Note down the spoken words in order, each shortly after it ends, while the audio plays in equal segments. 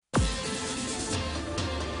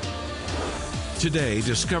Today,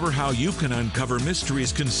 discover how you can uncover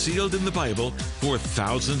mysteries concealed in the Bible for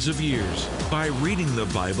thousands of years by reading the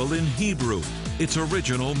Bible in Hebrew, its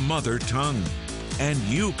original mother tongue. And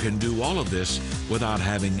you can do all of this without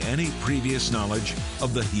having any previous knowledge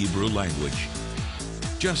of the Hebrew language.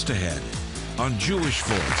 Just ahead on Jewish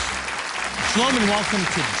Voice. Shalom and welcome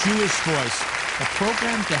to Jewish Voice, a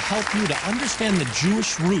program to help you to understand the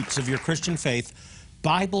Jewish roots of your Christian faith,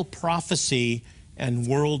 Bible prophecy, and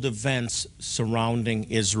world events surrounding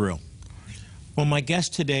Israel. Well, my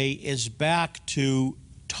guest today is back to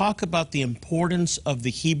talk about the importance of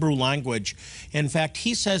the Hebrew language. In fact,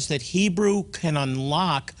 he says that Hebrew can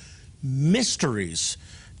unlock mysteries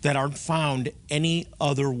that aren't found any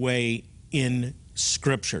other way in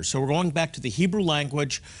Scripture. So we're going back to the Hebrew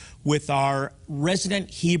language with our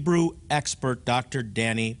resident Hebrew expert, Dr.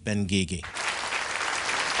 Danny Ben-Gigi.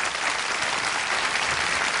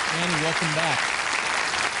 Danny, welcome back.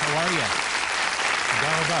 How are you?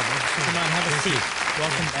 Come on, have a seat.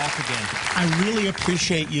 Welcome back again. I really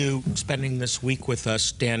appreciate you spending this week with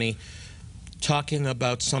us, Danny, talking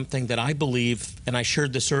about something that I believe, and I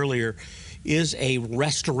shared this earlier, is a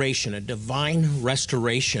restoration, a divine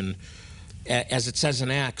restoration, as it says in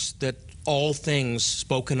Acts, that all things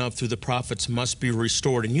spoken of through the prophets must be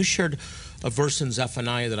restored. And you shared a verse in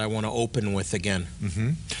Zephaniah that I want to open with again.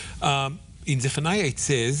 In Zephaniah it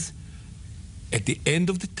says, at the end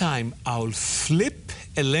of the time, I'll flip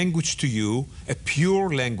a language to you, a pure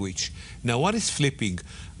language. Now, what is flipping?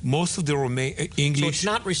 Most of the English... So it's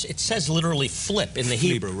not... It says literally flip in the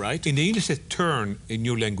Hebrew, right? In the English, it says turn a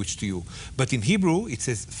new language to you. But in Hebrew, it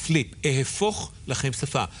says flip. Ehefoch lachem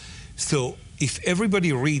safa. So if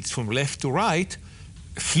everybody reads from left to right,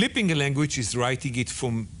 flipping a language is writing it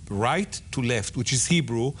from right to left, which is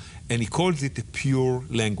Hebrew, and he calls it a pure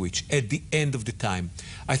language at the end of the time.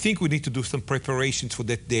 I think we need to do some preparations for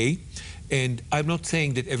that day, and I'm not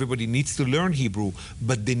saying that everybody needs to learn Hebrew,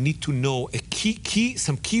 but they need to know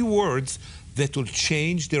some key words that will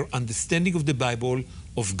change their understanding of the Bible,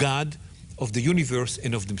 of God, of the universe,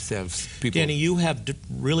 and of themselves. People. Danny, you have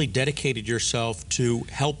really dedicated yourself to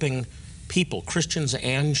helping people, Christians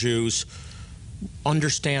and Jews,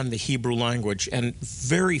 understand the Hebrew language, and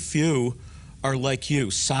very few are like you,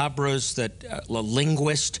 sabras, that a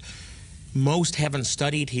linguist. Most haven't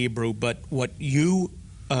studied Hebrew, but what you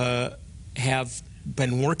have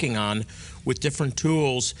been working on with different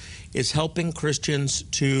tools is helping Christians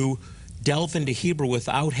to delve into Hebrew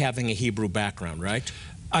without having a Hebrew background, right?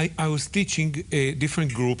 I was teaching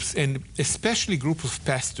different groups, and especially group of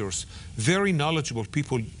pastors, very knowledgeable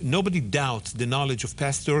people. Nobody doubts the knowledge of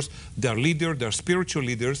pastors. They're leaders, they're spiritual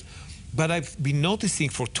leaders. But I've been noticing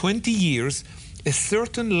for 20 years a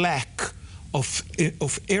certain lack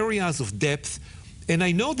of areas of depth. And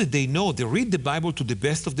I know that they read the Bible to the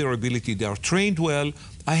best of their ability. They are trained well.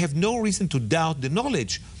 I have no reason to doubt the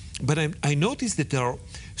knowledge. But I notice that there are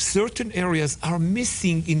certain areas are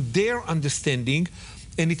missing in their understanding.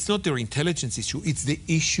 And it's not their intelligence issue, it's the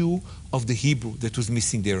issue of the Hebrew that was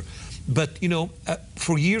missing there. But, you know,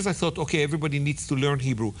 for years I thought, okay, everybody needs to learn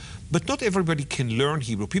Hebrew. But not everybody can learn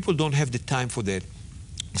Hebrew. People don't have the time for that.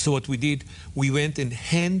 So what we did, we went and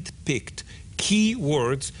hand-picked key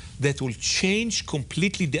words that will change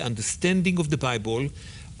completely the understanding of the Bible,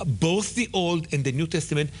 both the Old and the New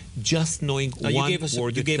Testament, just knowing one word at a time.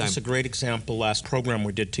 You gave us a great example last program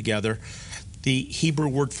we did together, the Hebrew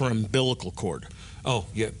word for umbilical cord. Oh,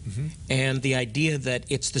 yeah. And the idea that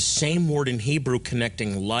it's the same word in Hebrew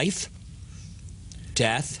connecting life,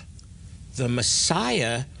 death, the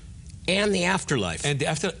Messiah, and the afterlife.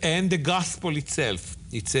 And the gospel itself.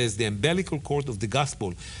 It says the umbilical cord of the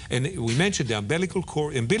gospel. And we mentioned the umbilical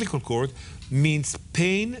cord means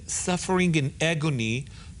pain, suffering, and agony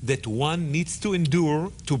that one needs to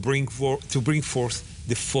endure to bring forth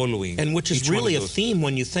the following. And which is really a theme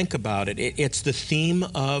when you think about it. It's the theme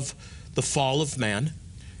of the fall of man,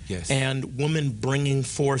 yes, and woman bringing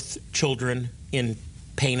forth children in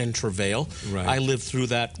pain and travail. Right. I lived through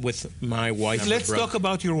that with my wife. Let's talk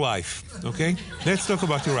about your wife, okay? Let's talk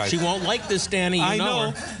about your wife. She won't like this, Danny. I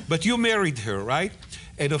know, her. But you married her, right?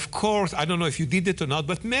 And of course, I don't know if you did it or not,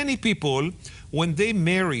 but many people, when they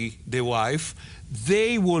marry their wife,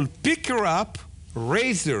 they will pick her up,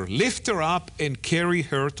 raise her, lift her up, and carry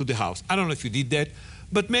her to the house. I don't know if you did that,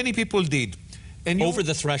 but many people did. And over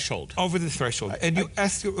the threshold. Over the threshold. And you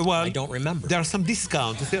ask, well... I don't remember. There are some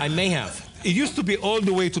discounts. I may have. It used to be all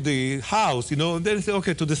the way to the house, you know, and then say,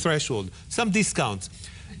 okay, to the threshold. Some discounts.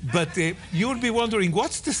 But you'll be wondering,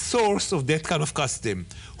 what's the source of that kind of custom?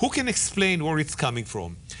 Who can explain where it's coming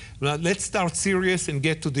from? Now, let's start serious and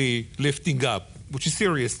get to the lifting up, which is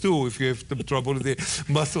serious, too, if you have trouble with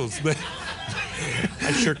the muscles. But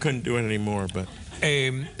I sure couldn't do it anymore, but...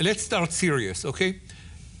 Let's start serious, okay?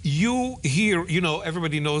 You hear,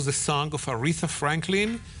 everybody knows the song of Aretha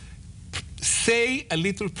Franklin, Say a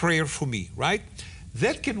Little Prayer for Me, right?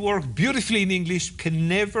 That can work beautifully in English, can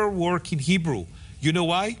never work in Hebrew. You know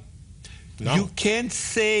why? No. You can't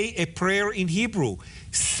say a prayer in Hebrew.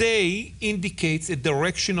 Say indicates a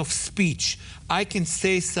direction of speech. I can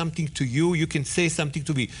say something to you, you can say something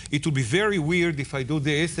to me. It will be very weird if I do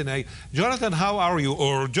this and Jonathan, how are you?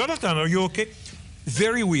 Or Jonathan, are you okay?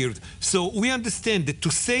 Very weird. So we understand that to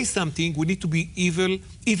say something, we need to be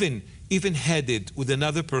even-headed with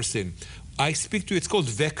another person. I speak to you, it's called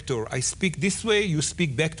vector. I speak this way, you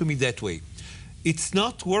speak back to me that way. It's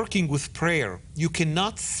not working with prayer. You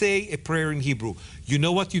cannot say a prayer in Hebrew. You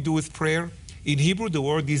know what you do with prayer? In Hebrew, the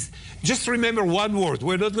word is, just remember one word.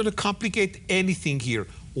 We're not going to complicate anything here.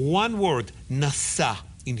 One word, nasa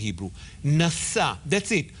in Hebrew. Nasa,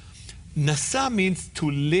 that's it. Nasa means to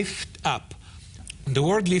lift up. The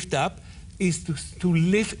word lift up is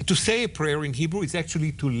to say a prayer in Hebrew is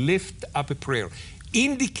actually to lift up a prayer,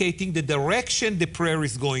 indicating the direction the prayer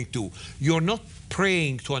is going to. You're not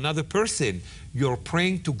praying to another person, you're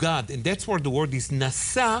praying to God. And that's where the word is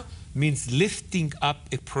nasa, means lifting up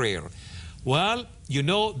a prayer. Well,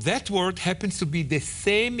 that word happens to be the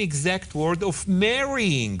same exact word of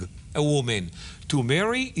marrying a woman. To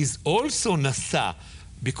marry is also nasa,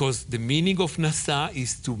 because the meaning of nasa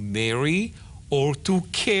is to marry or to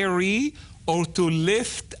carry or to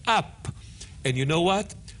lift up. And you know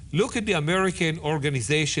what? Look at the American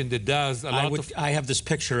organization that does a lot of... I have this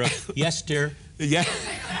picture of, yes, dear. Yeah,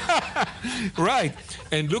 right.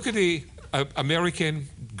 And look at the American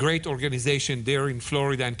great organization there in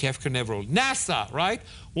Florida and Cape Canaveral, NASA, right?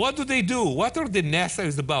 What do they do? What are the NASA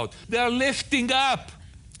is about? They're lifting up.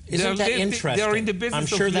 Isn't that interesting? They're in the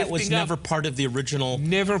business I'm sure of that was lifting never up. part of the original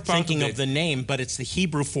thinking of the name, but it's the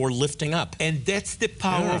Hebrew for lifting up. And that's the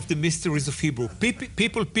power of the mysteries of Hebrew.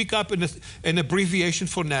 People pick up an abbreviation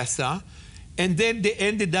for NASA, and then they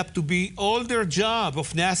ended up to be, all their job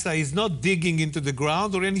of NASA is not digging into the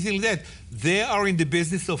ground or anything like that. They are in the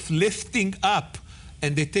business of lifting up.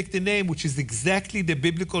 And they take the name, which is exactly the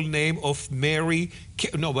biblical name of Mary.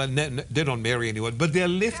 No, well, they don't marry anyone, but they're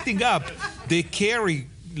lifting up. They carry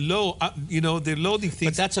low, they're loading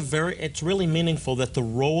things. But it's really meaningful that the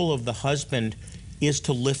role of the husband is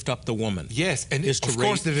to lift up the woman. Yes, and is to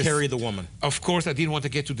carry the woman. Of course, I didn't want to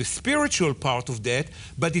get to the spiritual part of that,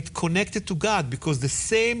 but it connected to God, because the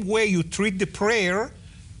same way you treat the prayer,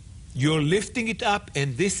 you're lifting it up,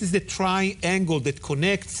 and this is the triangle that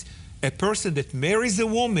connects a person that marries a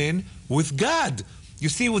woman with God. You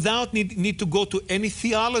see, without need to go to any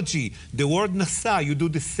theology, the word nasa, you do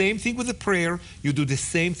the same thing with the prayer, you do the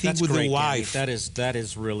same thing with the wife. Danny. That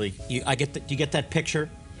is really, you get that picture?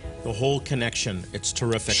 The whole connection. It's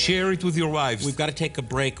terrific. Share it with your wives. We've got to take a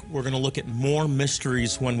break. We're going to look at more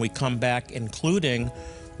mysteries when we come back, including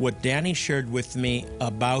what Danny shared with me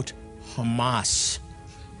about Hamas.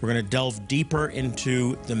 We're going to delve deeper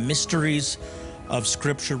into the mysteries of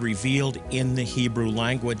Scripture revealed in the Hebrew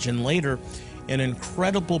language. And later, an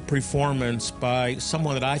incredible performance by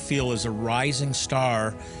someone that I feel is a rising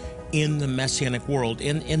star in the Messianic world,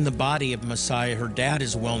 in the body of Messiah. Her dad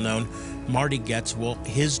is well known, Marty Goetz. Well,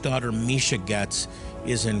 his daughter, Misha Goetz,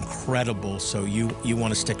 is incredible. So you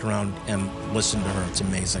want to stick around and listen to her. It's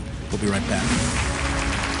amazing. We'll be right back.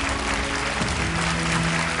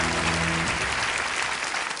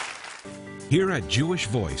 Here at Jewish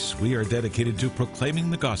Voice, we are dedicated to proclaiming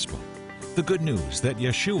the gospel, the good news that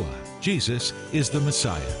Yeshua, Jesus, is the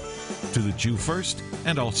Messiah, to the Jew first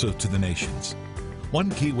and also to the nations. One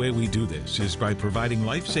key way we do this is by providing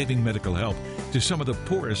life-saving medical help to some of the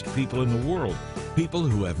poorest people in the world, people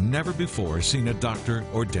who have never before seen a doctor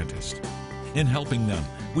or dentist. In helping them,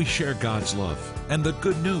 we share God's love and the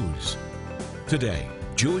good news. Today,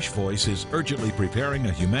 Jewish Voice is urgently preparing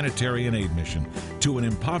a humanitarian aid mission to an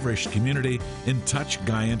impoverished community in Touch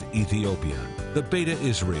Guyant, Ethiopia, the Beta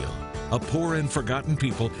Israel, a poor and forgotten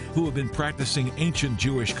people who have been practicing ancient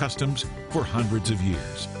Jewish customs for hundreds of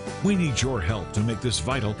years. We need your help to make this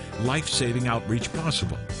vital, life-saving outreach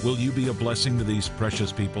possible. Will you be a blessing to these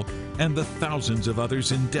precious people and the thousands of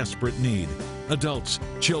others in desperate need? Adults,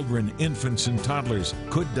 children, infants, and toddlers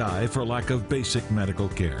could die for lack of basic medical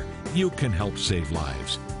care. You can help save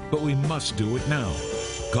lives, but we must do it now.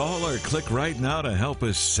 Call or click right now to help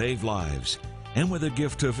us save lives. And with a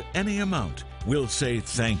gift of any amount, we'll say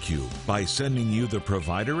thank you by sending you the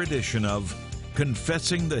Provider edition of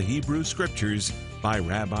Confessing the Hebrew Scriptures by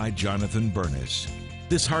Rabbi Jonathan Bernis.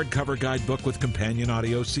 This hardcover guidebook with companion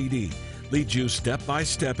audio CD leads you step by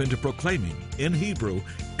step into proclaiming, in Hebrew,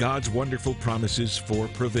 God's wonderful promises for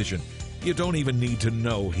provision. You don't even need to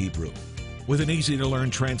know Hebrew. With an easy-to-learn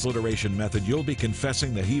transliteration method, you'll be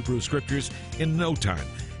confessing the Hebrew Scriptures in no time.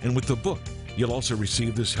 And with the book, you'll also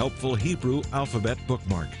receive this helpful Hebrew alphabet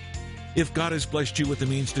bookmark. If God has blessed you with the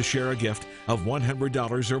means to share a gift of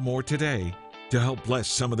 $100 or more today, to help bless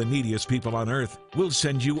some of the neediest people on earth, we'll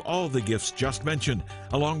send you all the gifts just mentioned,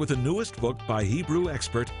 along with the newest book by Hebrew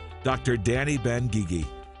expert Dr. Danny Ben-Gigi,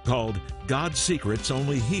 called God's Secrets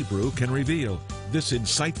Only Hebrew Can Reveal. This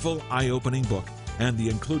insightful, eye-opening book and the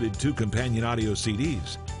included 2 companion audio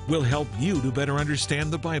CDs will help you to better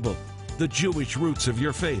understand the Bible, the Jewish roots of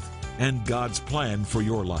your faith, and God's plan for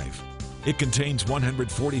your life. It contains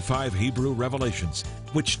 145 Hebrew revelations,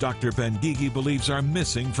 which Dr. Ben-Gigi believes are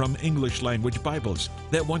missing from English-language Bibles,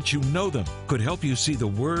 that once you know them, could help you see the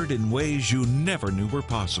Word in ways you never knew were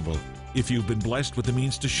possible. If you've been blessed with the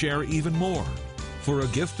means to share even more, for a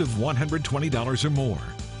gift of $120 or more,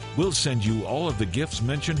 we'll send you all of the gifts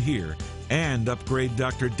mentioned here and upgrade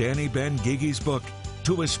Dr. Danny Ben-Gigi's book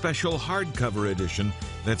to a special hardcover edition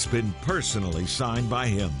that's been personally signed by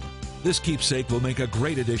him. This keepsake will make a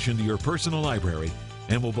great addition to your personal library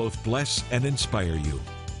and will both bless and inspire you.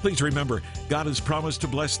 Please remember, God has promised to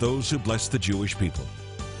bless those who bless the Jewish people.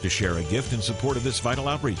 To share a gift in support of this vital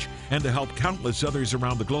outreach and to help countless others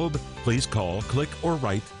around the globe, please call, click, or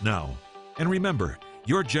write now. And remember,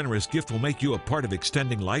 your generous gift will make you a part of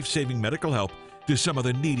extending life-saving medical help to some of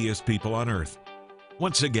the neediest people on earth.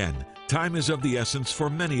 Once again, time is of the essence for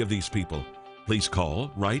many of these people. Please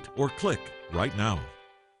call, write, or click right now.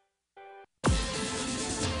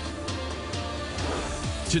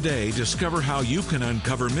 Today, discover how you can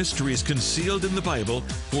uncover mysteries concealed in the Bible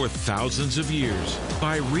for thousands of years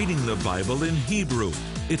by reading the Bible in Hebrew,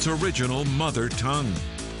 its original mother tongue.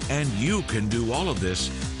 And you can do all of this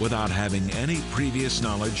without having any previous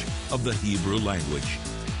knowledge of the Hebrew language.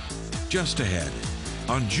 Just ahead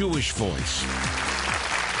on Jewish Voice.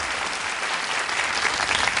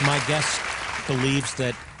 My guest believes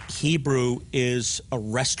that Hebrew is a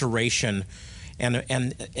restoration and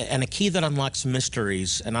a key that unlocks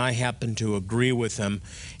mysteries, and I happen to agree with him.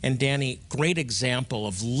 And Danny, great example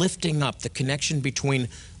of lifting up, the connection between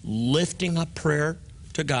lifting up prayer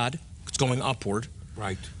to God, it's going upward.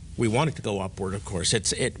 Right. We want it to go upward, of course.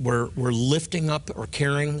 We're lifting up or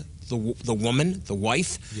carrying the woman, the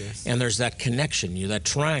wife, yes. And there's that connection, that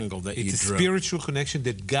triangle that you drew. It's a spiritual connection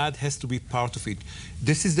that God has to be part of it.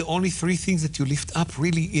 This is the only 3 things that you lift up,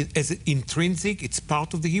 really, as intrinsic. It's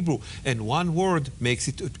part of the Hebrew, and one word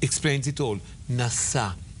explains it all.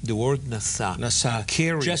 Nasa, the word nasa. Nasa.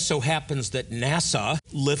 Carry. Just so happens that NASA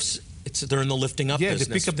lifts. They're in the lifting up business.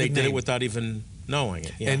 They pick up they the did name. it without even knowing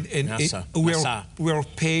it. Yeah. And NASA. we are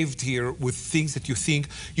paved here with things that you think,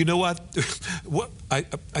 you know what?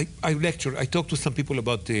 I lecture, I talk to some people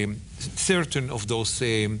about certain of those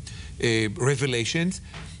revelations,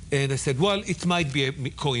 and I said, well, it might be a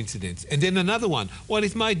coincidence. And then another one, well,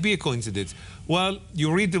 it might be a coincidence. Well,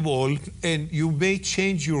 you read them all, and you may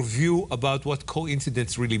change your view about what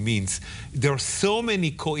coincidence really means. There are so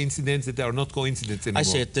many coincidences that are not coincidences anymore. I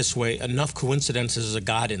say it this way: enough coincidences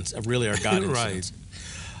really are God incidents.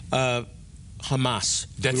 Right. Hamas.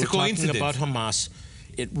 That's a coincidence. Talking about Hamas.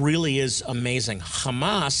 It really is amazing.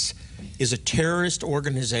 Hamas is a terrorist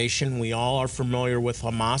organization. We all are familiar with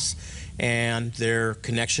Hamas and their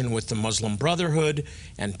connection with the Muslim Brotherhood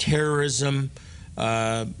and terrorism,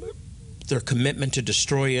 their commitment to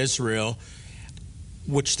destroy Israel,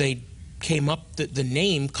 which they came up, the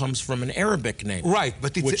name comes from an Arabic name. Right,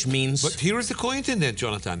 but here is the coincidence,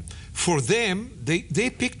 Jonathan. For them, they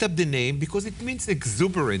picked up the name because it means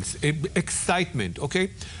exuberance, excitement,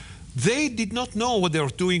 okay? They did not know what they were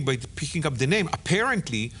doing by picking up the name,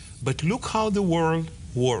 apparently, but look how the world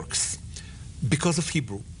works because of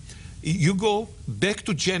Hebrew. You go back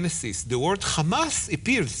to Genesis, the word Hamas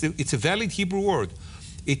appears. It's a valid Hebrew word.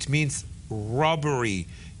 It means robbery.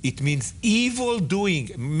 It means evil doing,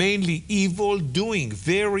 mainly evil doing.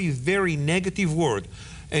 Very, very negative word.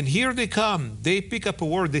 And here they come. They pick up a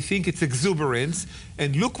word. They think it's exuberance.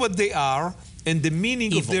 And look what they are. And the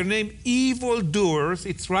meaning of their name, evildoers,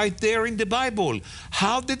 it's right there in the Bible.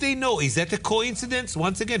 How did they know? Is that a coincidence?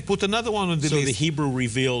 Once again, put another one on the list. So the Hebrew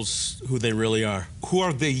reveals who they really are. Who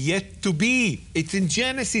are they yet to be? It's in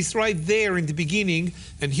Genesis right there in the beginning.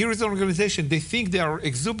 And here is an organization. They think they are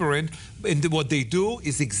exuberant. And what they do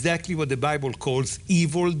is exactly what the Bible calls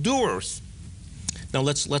evildoers. Now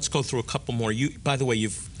let's go through a couple more. By the way,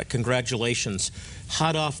 congratulations.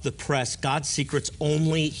 Hot off the press, God's Secrets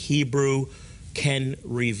Only Hebrew Can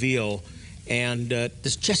Reveal. And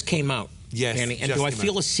this just came out Yes. Danny. And just do I imagine.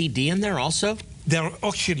 feel a CD in there also? There are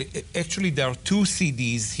actually there are 2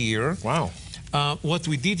 CDs here. Wow. What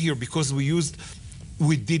we did here, because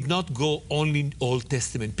we did not go only Old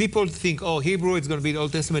Testament. People think, oh, Hebrew, it's going to be the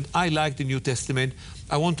Old Testament. I like the New Testament.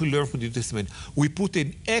 I want to learn from the New Testament. We put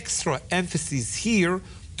an extra emphasis here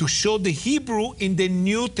to show the Hebrew in the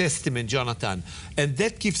New Testament, Jonathan. And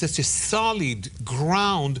that gives us a solid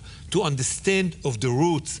ground to understand of the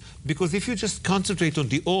roots. Because if you just concentrate on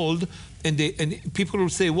the Old, and people will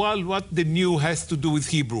say, well, what the New has to do with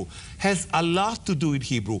Hebrew? Has a lot to do with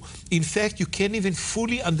Hebrew. In fact, you can't even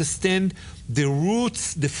fully understand the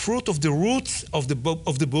roots, the fruit of the roots of the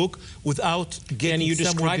book without getting. And you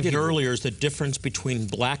described it Hebrew. earlier as the difference between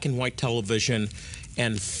black and white television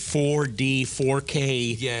and 4D,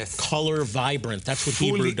 4K, Yes. color vibrant. That's what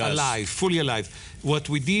Hebrew does. Fully alive. What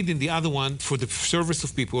we did in the other one, for the service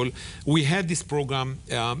of people, we had this program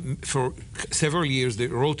for several years.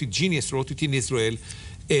 Genius wrote it in Israel.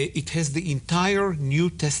 It has the entire New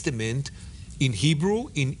Testament in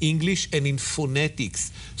Hebrew, in English, and in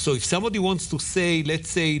phonetics. So if somebody wants to say, let's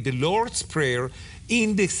say, the Lord's Prayer,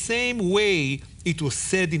 in the same way it was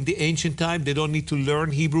said in the ancient time, they don't need to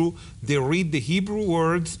learn Hebrew. They read the Hebrew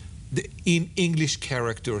words in English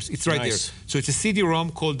characters. It's right Nice. there. So it's a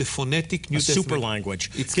CD-ROM called the Phonetic New A Testament. super language.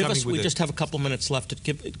 It's Give coming us. with We it. just have a couple minutes left.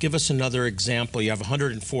 Give us another example. You have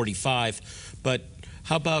 145, but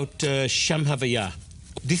how about Shem Havayah?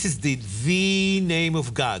 This is the name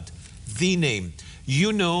of God. The name.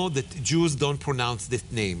 You know that Jews don't pronounce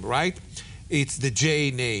that name, right? It's the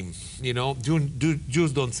J name. You know,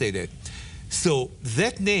 Jews don't say that. So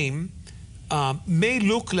that name may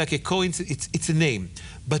look like a coincidence. It's a name.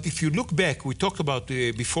 But if you look back, we talked about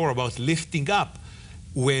before about lifting up.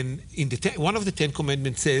 When in one of the 10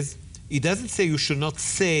 Commandments says, it doesn't say you should not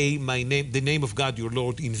say my name, the name of God, your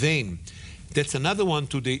Lord, in vain. That's another one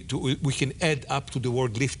we can add up to the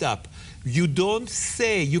word lift up. You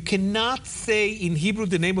cannot say in Hebrew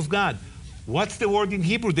the name of God. What's the word in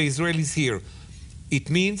Hebrew? The Israelis here. It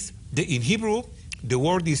means in Hebrew, the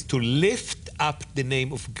word is to lift up the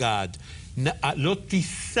name of God. Lo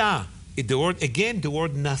tisa. The word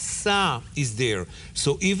nasa is there.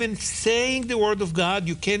 So even saying the word of God,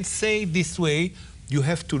 you can't say it this way. You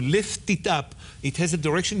have to lift it up. It has a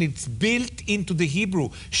direction. It's built into the Hebrew.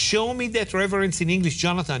 Show me that reverence in English,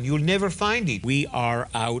 Jonathan. You'll never find it. We are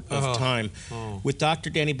out of time. With Dr.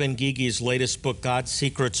 Danny Ben-Gigi's latest book, God's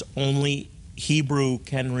Secrets Only Hebrew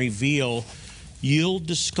Can Reveal, you'll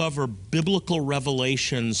discover biblical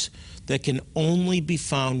revelations that can only be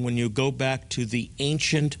found when you go back to the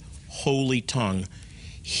ancient holy tongue,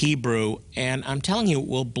 Hebrew. And I'm telling you, it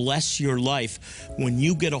will bless your life. When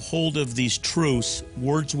you get a hold of these truths,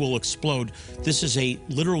 words will explode. This is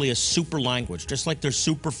literally a super language. Just like there's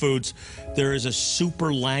superfoods, there is a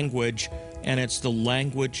super language, and it's the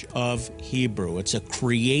language of Hebrew. It's a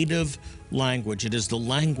creative language. It is the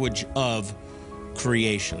language of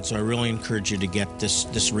creation. So I really encourage you to get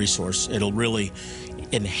this resource. It'll really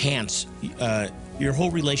enhance your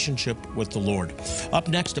whole relationship with the Lord. Up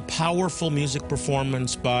next, a powerful music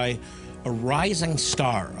performance by a rising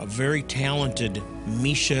star, a very talented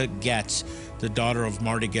Misha Getz, the daughter of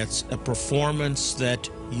Marty Getz, a performance that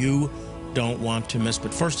you don't want to miss.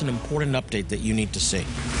 But first, an important update that you need to see.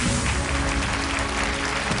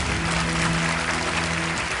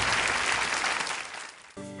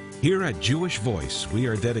 Here at Jewish Voice, we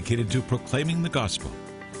are dedicated to proclaiming the gospel,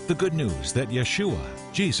 the good news that Yeshua,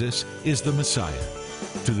 Jesus, is the Messiah,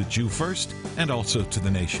 to the Jew first and also to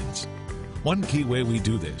the nations. One key way we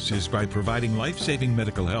do this is by providing life-saving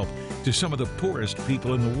medical help to some of the poorest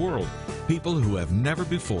people in the world, people who have never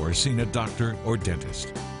before seen a doctor or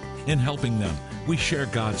dentist. In helping them, we share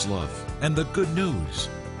God's love and the good news.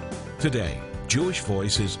 Today, Jewish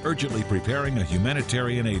Voice is urgently preparing a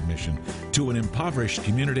humanitarian aid mission to an impoverished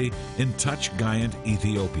community in Touch Guyant,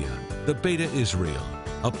 Ethiopia, the Beta Israel,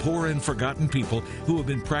 a poor and forgotten people who have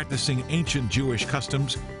been practicing ancient Jewish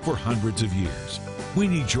customs for hundreds of years. We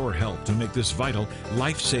need your help to make this vital,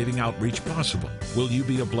 life-saving outreach possible. Will you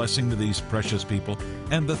be a blessing to these precious people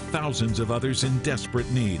and the thousands of others in desperate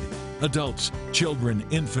need? Adults, children,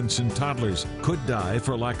 infants, and toddlers could die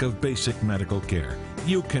for lack of basic medical care.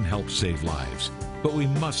 You can help save lives, but we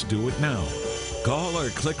must do it now. Call or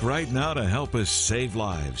click right now to help us save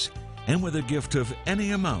lives. And with a gift of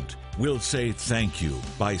any amount, we'll say thank you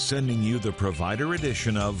by sending you the Provider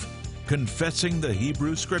edition of Confessing the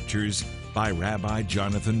Hebrew Scriptures by Rabbi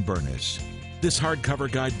Jonathan Bernis. This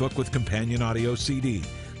hardcover guidebook with companion audio CD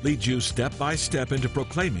leads you step by step into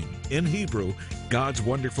proclaiming, in Hebrew, God's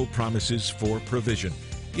wonderful promises for provision.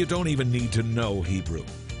 You don't even need to know Hebrew.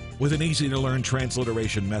 With an easy-to-learn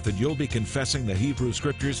transliteration method, you'll be confessing the Hebrew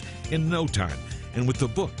Scriptures in no time. And with the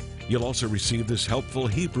book, you'll also receive this helpful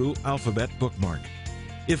Hebrew alphabet bookmark.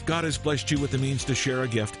 If God has blessed you with the means to share a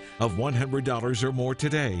gift of $100 or more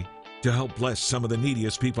today, to help bless some of the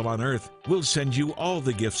neediest people on earth, we'll send you all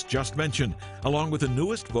the gifts just mentioned, along with the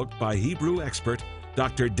newest book by Hebrew expert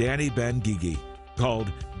Dr. Danny Ben-Gigi,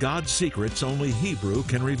 called God's Secrets Only Hebrew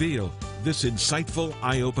Can Reveal. This insightful,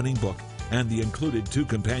 eye-opening book and the included 2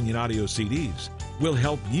 companion audio CDs will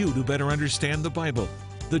help you to better understand the Bible,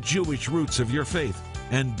 the Jewish roots of your faith,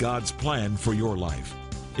 and God's plan for your life.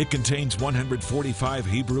 It contains 145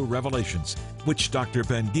 Hebrew revelations, which Dr.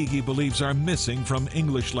 Ben-Gigi believes are missing from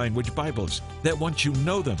English-language Bibles, that once you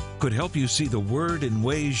know them, could help you see the Word in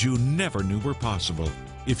ways you never knew were possible.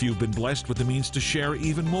 If you've been blessed with the means to share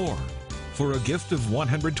even more, for a gift of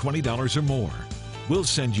 $120 or more, we'll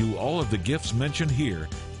send you all of the gifts mentioned here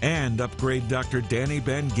and upgrade Dr. Danny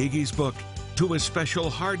Ben-Gigi's book to a special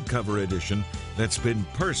hardcover edition that's been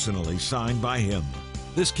personally signed by him.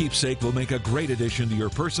 This keepsake will make a great addition to your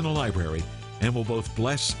personal library and will both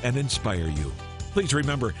bless and inspire you. Please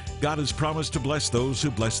remember, God has promised to bless those who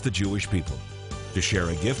bless the Jewish people. To share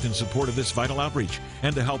a gift in support of this vital outreach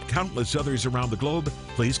and to help countless others around the globe,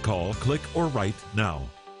 please call, click, or write now.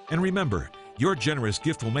 And remember, your generous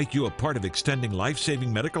gift will make you a part of extending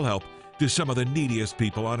life-saving medical help to some of the neediest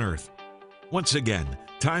people on earth. Once again,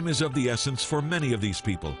 time is of the essence for many of these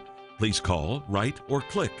people. Please call, write, or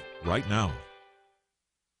click right now.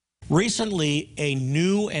 Recently, a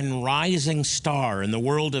new and rising star in the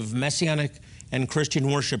world of Messianic and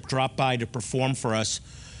Christian worship dropped by to perform for us.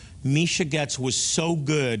 Misha Getz was so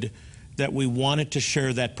good that we wanted to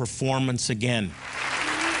share that performance again.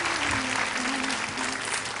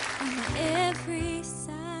 On every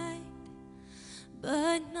side,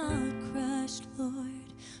 but not crushed,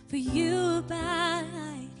 Lord, for you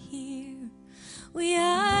abide here. We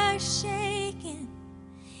are shaken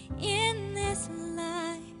in this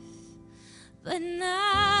life, but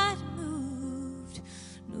not moved,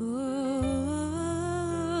 no,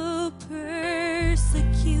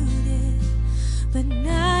 persecuted, but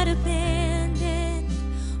not abandoned.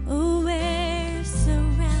 Oh, we're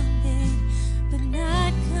surrounded, but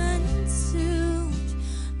not consumed.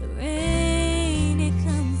 The rain, it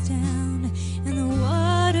comes down, and the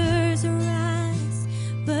waters rise,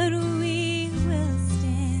 but we will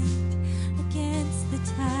stand against the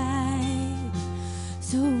tide.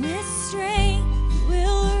 So with strength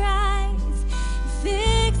we'll rise,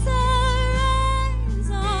 fix our eyes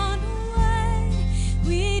on what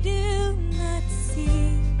we do not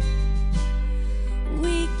see.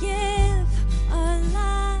 We give our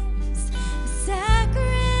lives a sacrifice.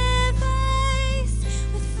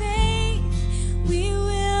 With faith we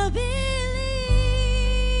will believe.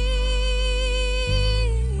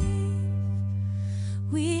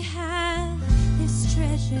 We have this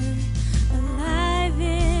treasure alive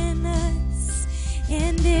in us,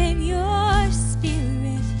 and in your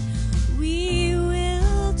spirit we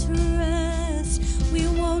will trust. We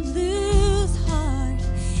won't lose heart,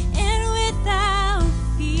 and without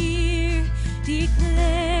fear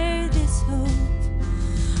declare this hope.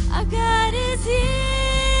 Our God is here.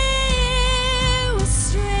 With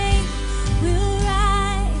strength we'll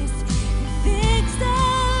rise and fix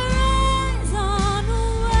our eyes on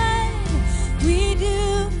what we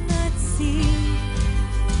do not see.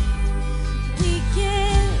 We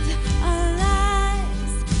give our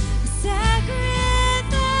lives a sacrifice.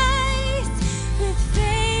 With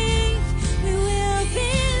faith we will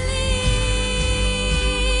believe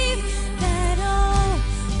that all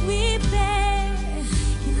we bear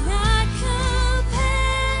cannot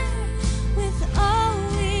compare with all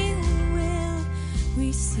we will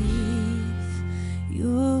receive.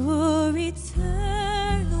 Your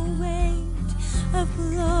eternal weight of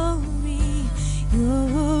glory,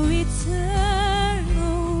 your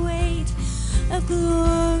eternal weight of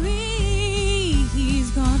glory. He's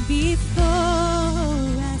gone before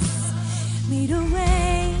us, made a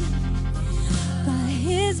way by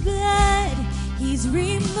his blood. He's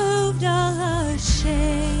removed all our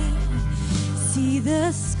shame. See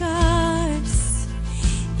the scars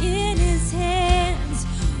in his hands.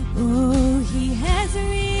 Oh, he has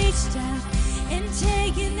reached out and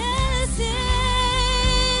taken us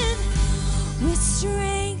in. With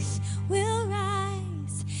strength we'll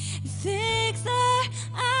rise and fix our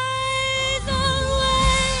eyes on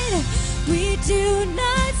what we do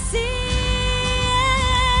not see.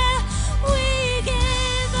 We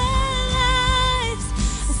give our lives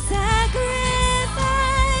a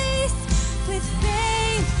sacrifice. With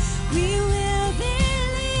faith we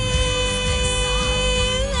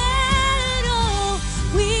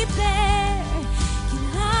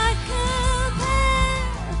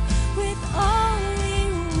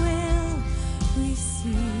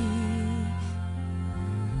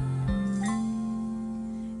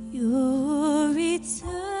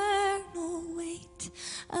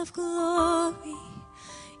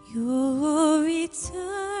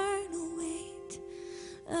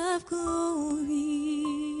glory.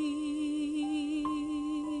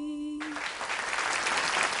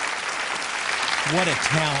 What a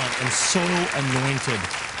talent, and so anointed.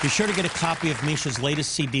 Be sure to get a copy of Misha's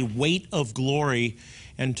latest CD, Weight of Glory.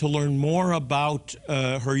 And to learn more about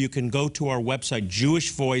her, you can go to our website,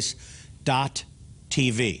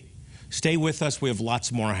 jewishvoice.tv. Stay with us. We have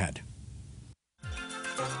lots more ahead.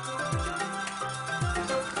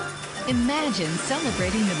 Imagine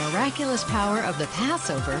celebrating the miraculous power of the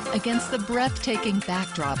Passover against the breathtaking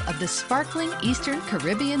backdrop of the sparkling Eastern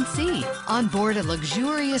Caribbean Sea on board a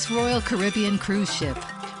luxurious Royal Caribbean cruise ship.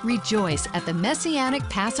 Rejoice at the Messianic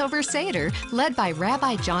Passover Seder led by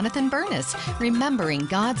Rabbi Jonathan Bernis, remembering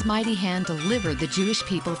God's mighty hand delivered the Jewish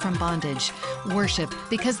people from bondage. Worship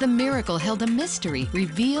because the miracle held a mystery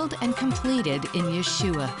revealed and completed in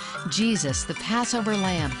Yeshua, Jesus, the Passover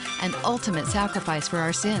Lamb, an ultimate sacrifice for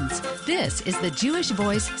our sins. This is the Jewish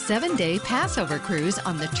Voice 7-day Passover cruise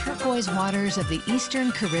on the turquoise waters of the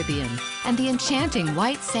Eastern Caribbean and the enchanting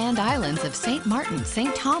white sand islands of St. Martin,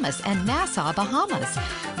 St. Thomas, and Nassau, Bahamas.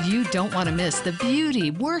 You don't want to miss the beauty,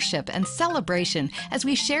 worship, and celebration as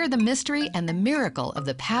we share the mystery and the miracle of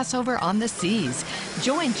the Passover on the seas.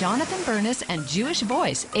 Join Jonathan Bernis and Jewish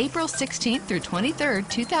Voice April 16th through 23rd,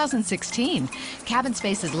 2016. Cabin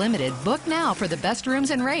space is limited. Book now for the best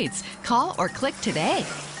rooms and rates. Call or click today.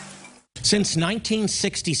 Since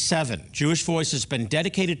 1967, Jewish Voice has been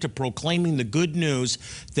dedicated to proclaiming the good news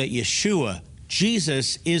that Yeshua,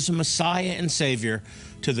 Jesus, is Messiah and Savior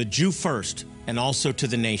to the Jew first and also to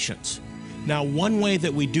the nations. Now, one way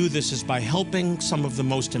that we do this is by helping some of the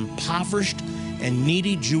most impoverished and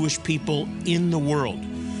needy Jewish people in the world.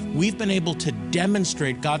 We've been able to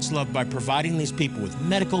demonstrate God's love by providing these people with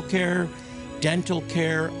medical care, dental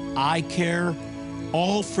care, eye care,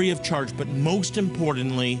 all free of charge, but most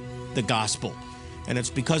importantly, the gospel. And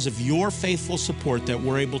it's because of your faithful support that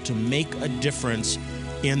we're able to make a difference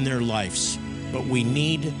in their lives. But we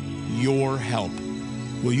need your help.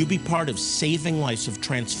 Will you be part of saving lives, of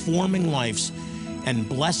transforming lives, and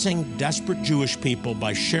blessing desperate Jewish people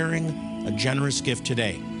by sharing a generous gift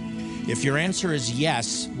today? If your answer is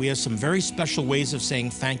yes, we have some very special ways of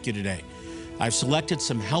saying thank you today. I've selected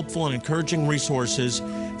some helpful and encouraging resources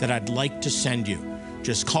that I'd like to send you.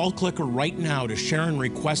 Just call Clicker right now to share and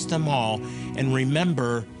request them all. And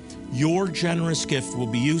remember, your generous gift will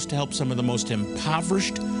be used to help some of the most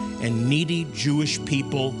impoverished and needy Jewish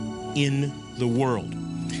people in the world.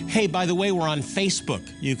 Hey, by the way, we're on Facebook.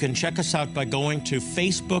 You can check us out by going to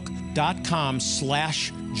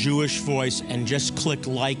facebook.com/Jewish Voice and just click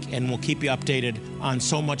like, and we'll keep you updated on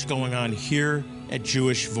so much going on here at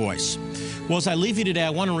Jewish Voice. Well, as I leave you today, I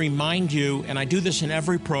want to remind you, and I do this in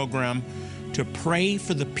every program, to pray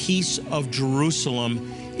for the peace of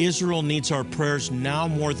Jerusalem. Israel needs our prayers now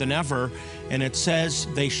more than ever, and it says,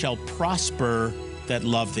 they shall prosper that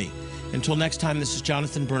love thee. Until next time, this is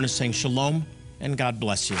Jonathan Bernis saying shalom, and God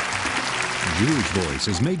bless you. Jewish Voice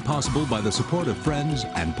is made possible by the support of friends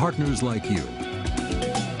and partners like you.